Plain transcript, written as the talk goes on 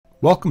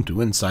Welcome to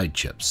Inside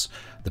Chips,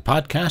 the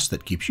podcast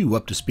that keeps you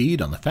up to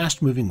speed on the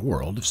fast-moving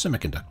world of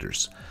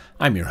semiconductors.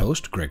 I'm your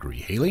host, Gregory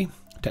Haley,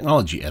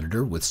 technology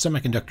editor with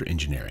Semiconductor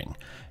Engineering,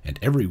 and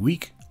every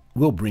week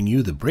we'll bring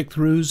you the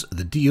breakthroughs,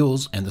 the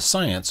deals, and the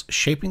science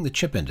shaping the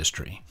chip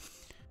industry.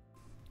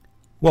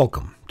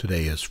 Welcome.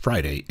 Today is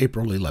Friday,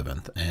 April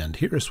 11th, and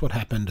here is what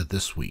happened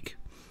this week.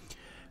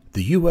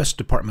 The U.S.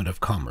 Department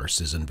of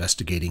Commerce is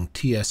investigating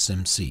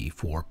TSMC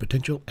for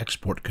potential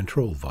export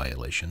control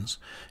violations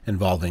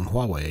involving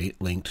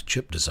Huawei-linked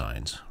chip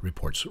designs,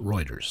 reports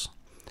Reuters.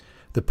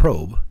 The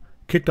probe,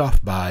 kicked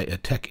off by a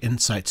Tech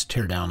Insights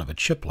teardown of a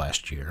chip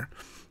last year,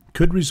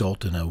 could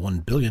result in a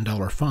 $1 billion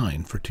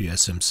fine for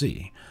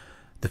TSMC.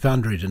 The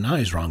foundry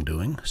denies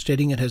wrongdoing,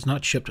 stating it has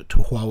not shipped to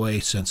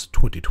Huawei since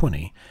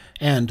 2020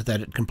 and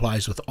that it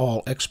complies with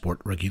all export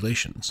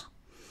regulations.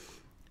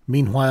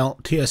 Meanwhile,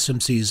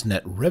 TSMC's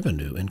net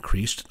revenue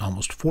increased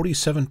almost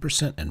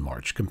 47% in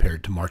March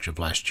compared to March of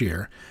last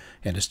year,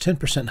 and is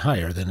 10%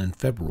 higher than in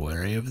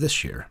February of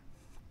this year.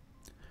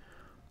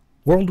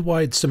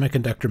 Worldwide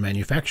semiconductor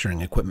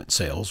manufacturing equipment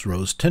sales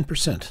rose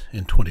 10%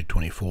 in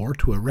 2024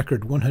 to a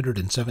record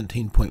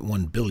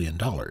 $117.1 billion,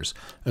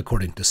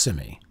 according to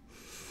Semi.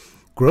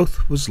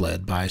 Growth was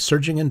led by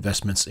surging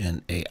investments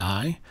in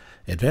AI,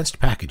 advanced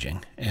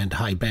packaging, and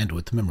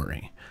high-bandwidth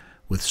memory,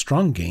 with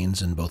strong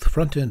gains in both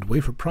front-end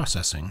wafer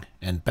processing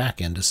and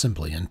back-end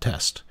assembly and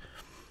test.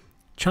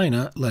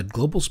 China led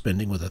global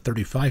spending with a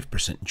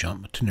 35%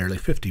 jump to nearly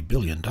 $50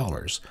 billion,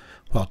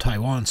 while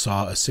Taiwan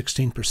saw a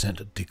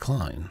 16%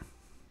 decline.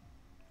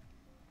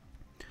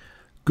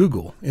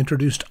 Google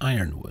introduced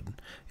Ironwood,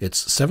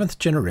 its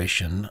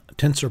seventh-generation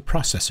tensor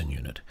processing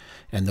unit,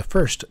 and the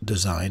first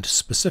designed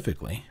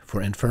specifically for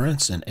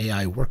inference and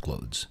AI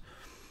workloads.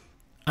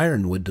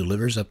 Ironwood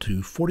delivers up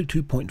to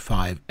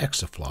 42.5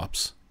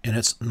 exaflops in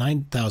its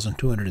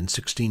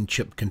 9,216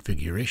 chip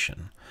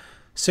configuration,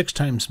 6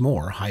 times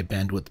more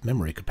high-bandwidth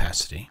memory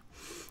capacity,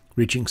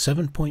 reaching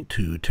 7.2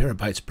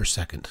 terabytes per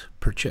second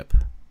per chip.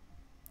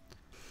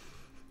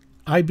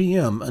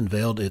 IBM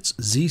unveiled its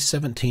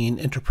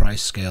Z17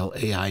 enterprise-scale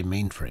AI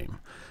mainframe,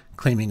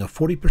 claiming a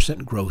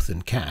 40% growth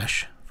in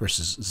cache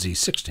versus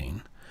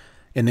Z16,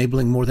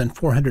 enabling more than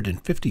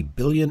 450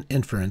 billion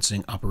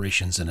inferencing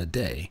operations in a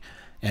day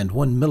and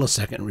 1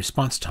 millisecond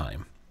response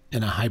time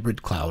in a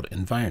hybrid cloud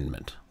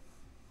environment.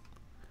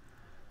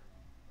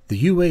 The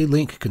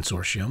UA-Link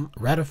Consortium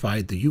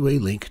ratified the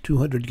UA-Link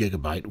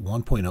 200GB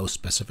 1.0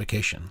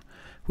 specification,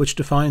 which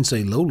defines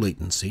a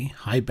low-latency,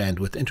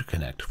 high-bandwidth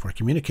interconnect for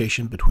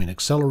communication between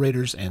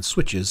accelerators and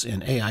switches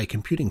in AI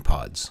computing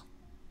pods.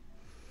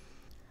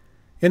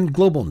 In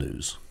global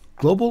news,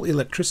 global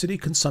electricity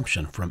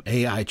consumption from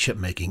AI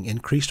chipmaking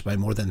increased by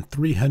more than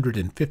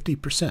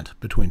 350%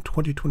 between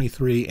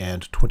 2023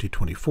 and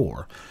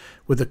 2024,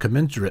 with a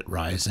commensurate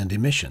rise in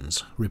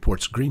emissions,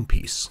 reports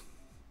Greenpeace.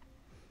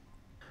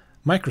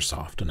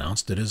 Microsoft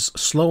announced it is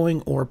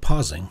slowing or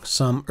pausing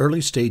some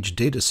early-stage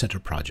data center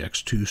projects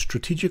to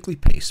strategically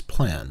pace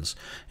plans,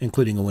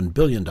 including a $1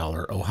 billion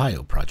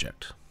Ohio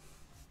project.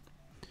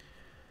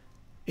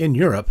 In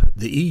Europe,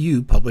 the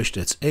EU published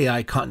its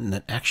AI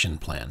Continent Action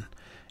Plan,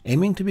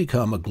 aiming to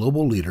become a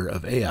global leader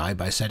of AI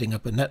by setting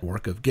up a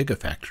network of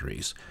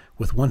gigafactories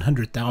with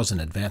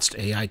 100,000 advanced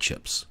AI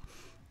chips.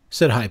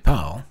 Sidhai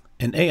Pal,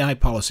 an AI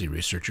policy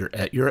researcher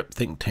at Europe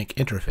think tank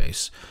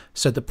Interface,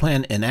 said the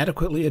plan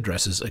inadequately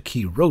addresses a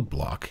key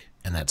roadblock,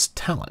 and that's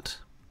talent.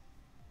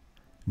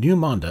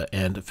 Newmonda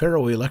and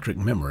Ferroelectric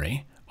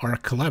Memory are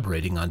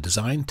collaborating on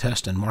design,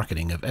 test, and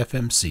marketing of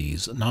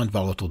FMC's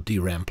non-volatile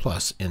DRAM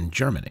Plus in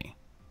Germany.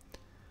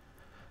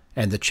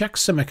 And the Czech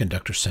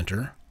Semiconductor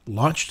Center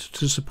launched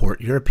to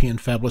support European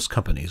fabless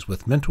companies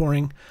with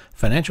mentoring,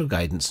 financial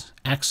guidance,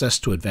 access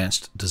to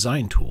advanced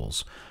design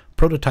tools,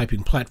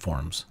 prototyping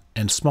platforms,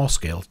 and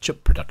small-scale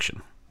chip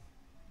production.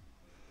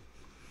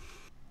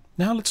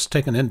 Now let's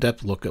take an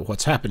in-depth look at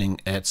what's happening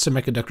at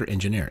Semiconductor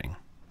Engineering.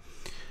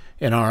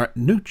 In our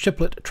new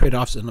Chiplet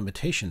Trade-offs and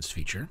Limitations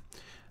feature,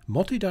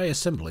 multi-die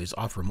assemblies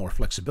offer more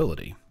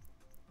flexibility,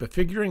 but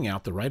figuring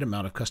out the right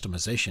amount of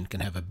customization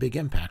can have a big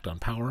impact on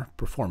power,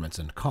 performance,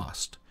 and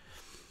cost.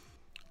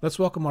 Let's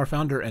welcome our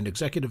founder and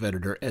executive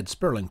editor, Ed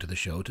Sperling, to the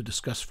show to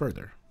discuss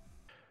further.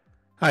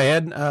 Hi,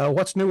 Ed.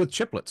 What's new with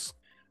chiplets?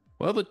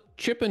 Well, the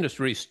chip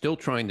industry is still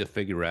trying to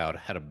figure out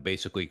how to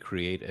basically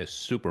create a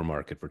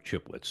supermarket for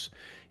chiplets.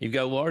 You've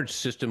got large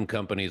system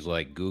companies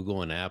like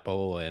Google and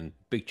Apple and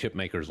big chip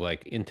makers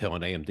like Intel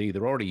and AMD.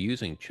 They're already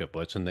using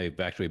chiplets, and they've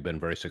actually been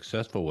very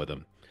successful with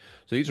them.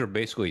 So these are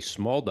basically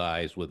small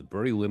dies with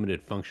very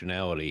limited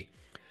functionality.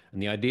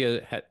 And the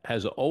idea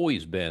has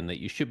always been that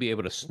you should be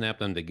able to snap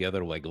them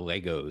together like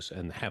Legos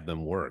and have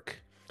them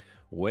work.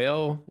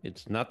 Well,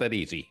 it's not that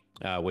easy,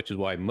 which is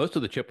why most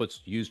of the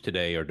chiplets used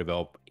today are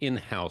developed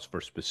in-house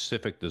for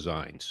specific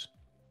designs.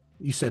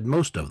 You said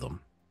most of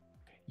them.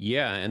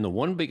 Yeah, and the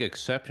one big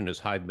exception is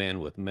high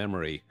bandwidth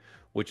memory,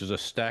 which is a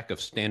stack of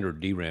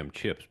standard DRAM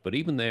chips. But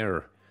even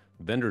there,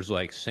 vendors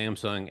like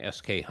Samsung,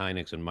 SK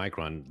Hynix, and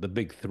Micron, the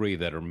big three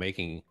that are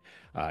making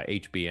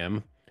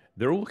HBM,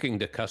 They're looking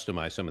to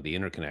customize some of the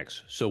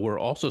interconnects. So we're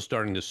also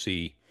starting to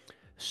see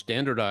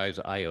standardized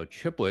I/O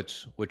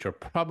chiplets, which are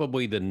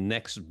probably the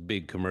next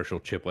big commercial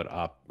chiplet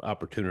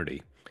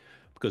opportunity,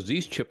 because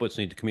these chiplets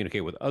need to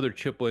communicate with other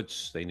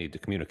chiplets, they need to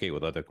communicate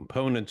with other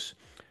components,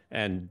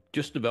 and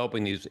just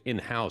developing these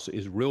in-house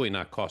is really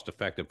not cost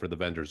effective for the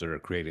vendors that are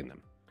creating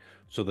them.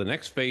 So the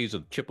next phase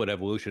of chiplet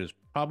evolution is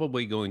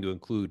probably going to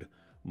include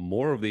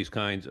more of these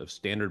kinds of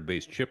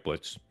standard-based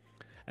chiplets,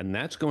 and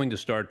that's going to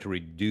start to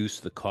reduce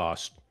the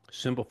cost,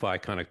 simplify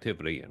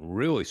connectivity, and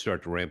really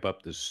start to ramp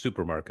up this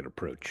supermarket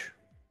approach.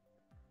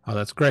 Oh,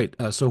 that's great.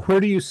 So where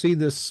do you see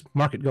this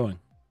market going?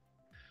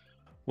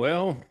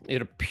 Well,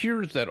 it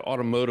appears that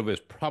automotive is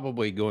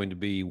probably going to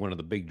be one of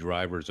the big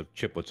drivers of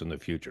chiplets in the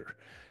future.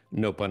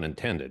 No pun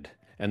intended.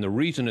 And the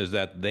reason is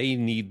that they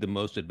need the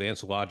most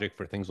advanced logic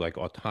for things like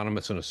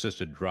autonomous and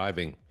assisted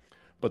driving,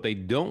 but they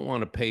don't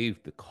want to pay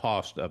the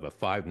cost of a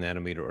 5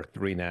 nanometer or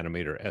 3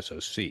 nanometer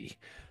SoC.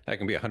 That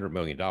can be $100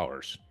 million.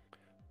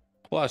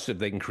 Plus, if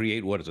they can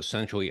create what is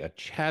essentially a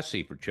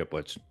chassis for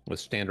chiplets with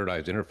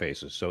standardized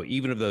interfaces, so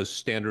even if those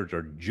standards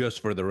are just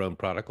for their own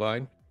product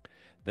line,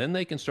 then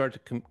they can start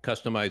to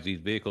customize these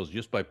vehicles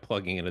just by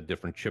plugging in a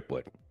different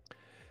chiplet.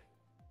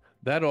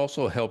 That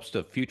also helps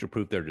to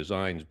future-proof their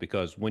designs,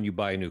 because when you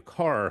buy a new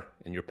car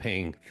and you're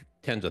paying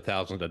tens of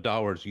thousands of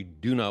dollars, you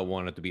do not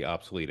want it to be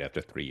obsolete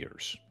after 3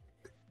 years.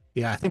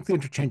 Yeah, I think the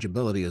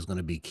interchangeability is going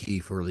to be key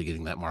for really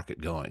getting that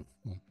market going.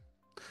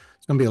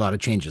 There's going to be a lot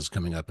of changes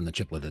coming up in the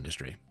chiplet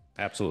industry.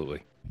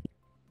 Absolutely.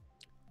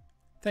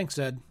 Thanks,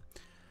 Ed.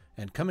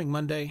 And coming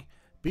Monday,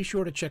 be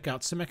sure to check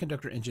out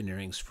Semiconductor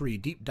Engineering's free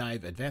Deep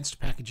Dive Advanced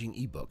Packaging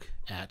ebook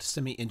at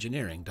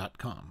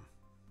semiengineering.com.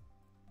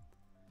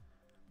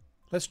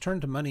 Let's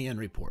turn to money and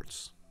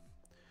reports.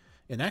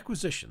 In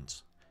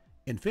acquisitions,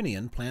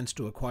 Infineon plans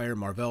to acquire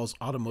Marvell's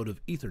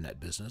automotive Ethernet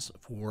business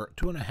for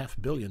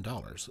 $2.5 billion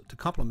to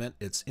complement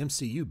its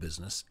MCU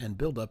business and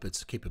build up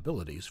its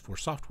capabilities for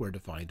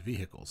software-defined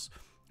vehicles,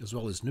 as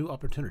well as new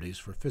opportunities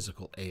for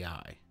physical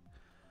AI.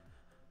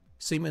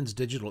 Siemens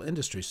Digital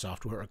Industries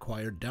Software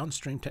acquired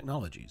Downstream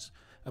Technologies,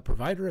 a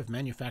provider of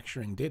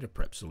manufacturing data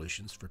prep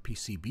solutions for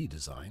PCB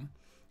design,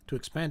 to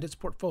expand its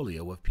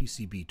portfolio of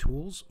PCB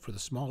tools for the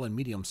small and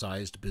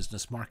medium-sized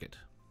business market.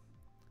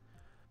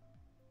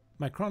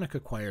 Mycronic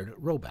acquired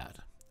Robat,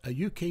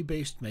 a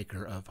UK-based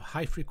maker of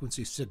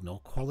high-frequency signal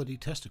quality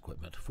test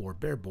equipment for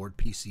bareboard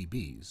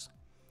PCBs.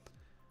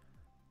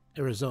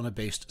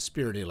 Arizona-based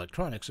Spirit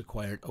Electronics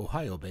acquired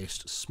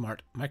Ohio-based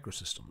Smart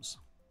Microsystems.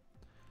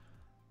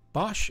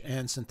 Bosch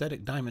and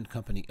synthetic diamond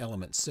company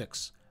Element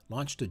 6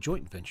 launched a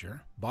joint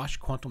venture, Bosch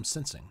Quantum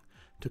Sensing,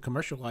 to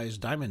commercialize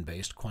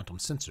diamond-based quantum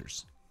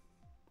sensors.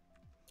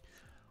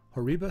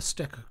 Horiba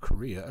Stek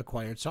Korea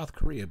acquired South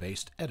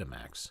Korea-based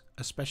Edimax,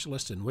 a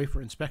specialist in wafer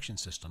inspection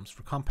systems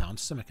for compound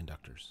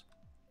semiconductors.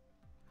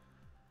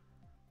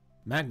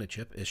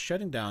 Magnachip is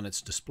shutting down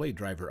its display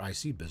driver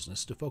IC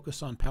business to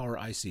focus on power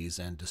ICs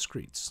and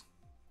discretes.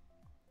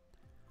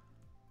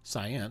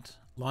 Cyient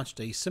launched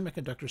a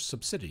semiconductor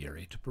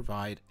subsidiary to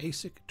provide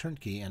ASIC,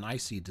 turnkey, and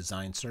IC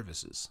design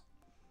services.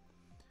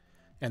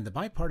 And the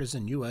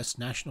bipartisan U.S.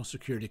 National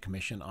Security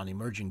Commission on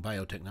Emerging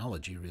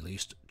Biotechnology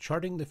released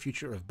Charting the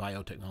Future of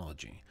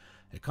Biotechnology,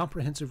 a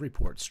comprehensive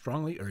report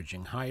strongly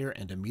urging higher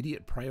and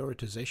immediate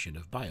prioritization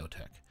of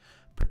biotech,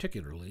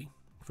 particularly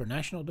for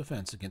national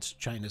defense against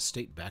China's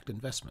state-backed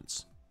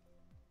investments.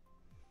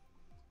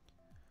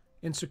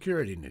 In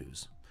security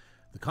news,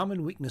 the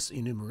Common Weakness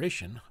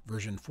Enumeration,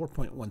 version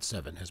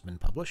 4.17, has been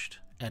published,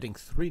 adding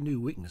 3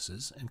 new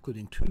weaknesses,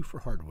 including 2 for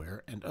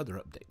hardware and other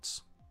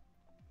updates.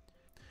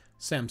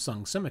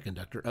 Samsung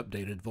Semiconductor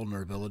updated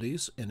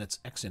vulnerabilities in its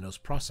Exynos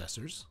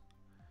processors.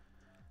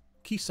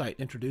 Keysight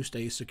introduced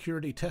a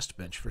security test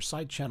bench for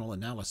side-channel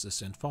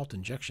analysis and fault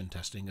injection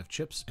testing of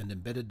chips and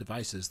embedded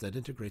devices that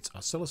integrates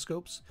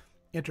oscilloscopes,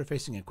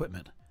 interfacing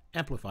equipment,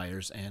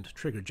 amplifiers, and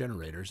trigger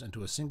generators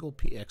into a single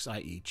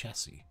PXIe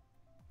chassis.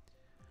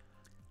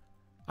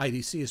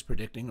 IDC is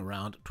predicting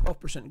around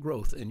 12%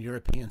 growth in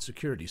European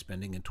security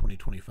spending in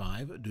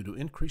 2025 due to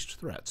increased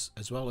threats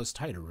as well as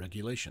tighter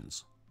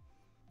regulations.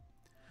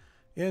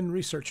 In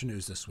research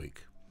news this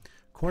week,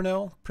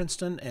 Cornell,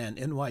 Princeton, and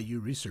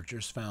NYU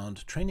researchers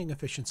found training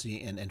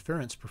efficiency and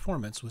inference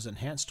performance was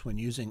enhanced when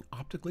using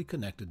optically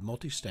connected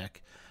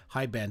multi-stack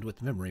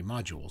high-bandwidth memory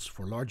modules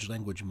for large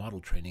language model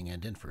training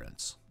and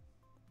inference.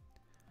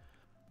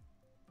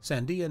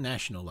 Sandia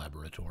National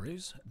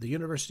Laboratories, the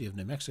University of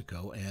New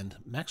Mexico, and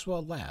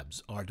Maxwell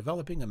Labs are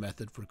developing a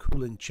method for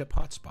cooling chip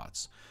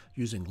hotspots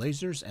using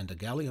lasers and a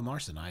gallium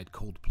arsenide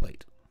cold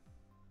plate.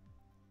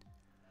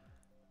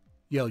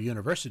 Yale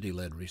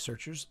University-led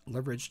researchers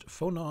leveraged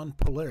phonon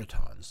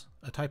polaritons,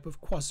 a type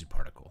of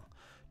quasiparticle,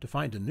 to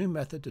find a new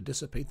method to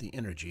dissipate the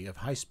energy of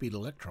high-speed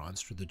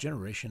electrons through the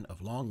generation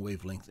of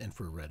long-wavelength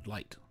infrared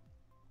light.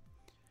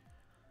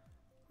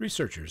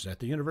 Researchers at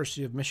the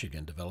University of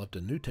Michigan developed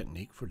a new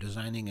technique for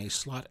designing a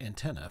slot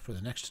antenna for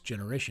the next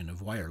generation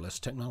of wireless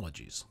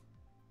technologies.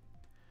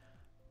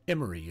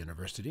 Emory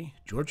University,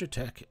 Georgia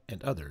Tech,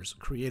 and others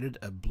created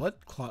a blood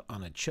clot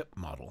on a chip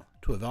model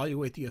to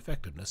evaluate the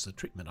effectiveness of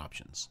treatment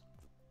options.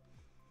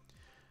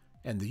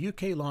 And the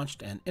UK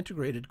launched an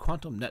integrated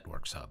quantum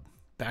networks hub,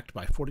 backed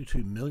by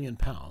 £42 million,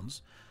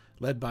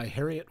 led by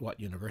Heriot-Watt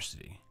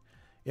University.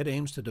 It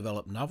aims to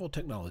develop novel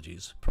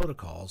technologies,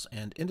 protocols,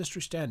 and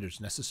industry standards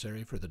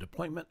necessary for the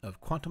deployment of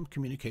quantum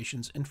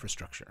communications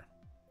infrastructure.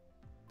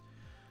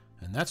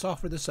 And that's all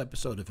for this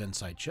episode of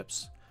Inside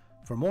Chips.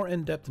 For more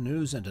in-depth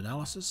news and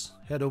analysis,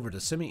 head over to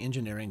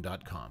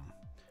semiengineering.com.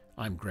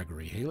 I'm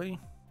Gregory Haley.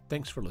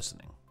 Thanks for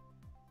listening.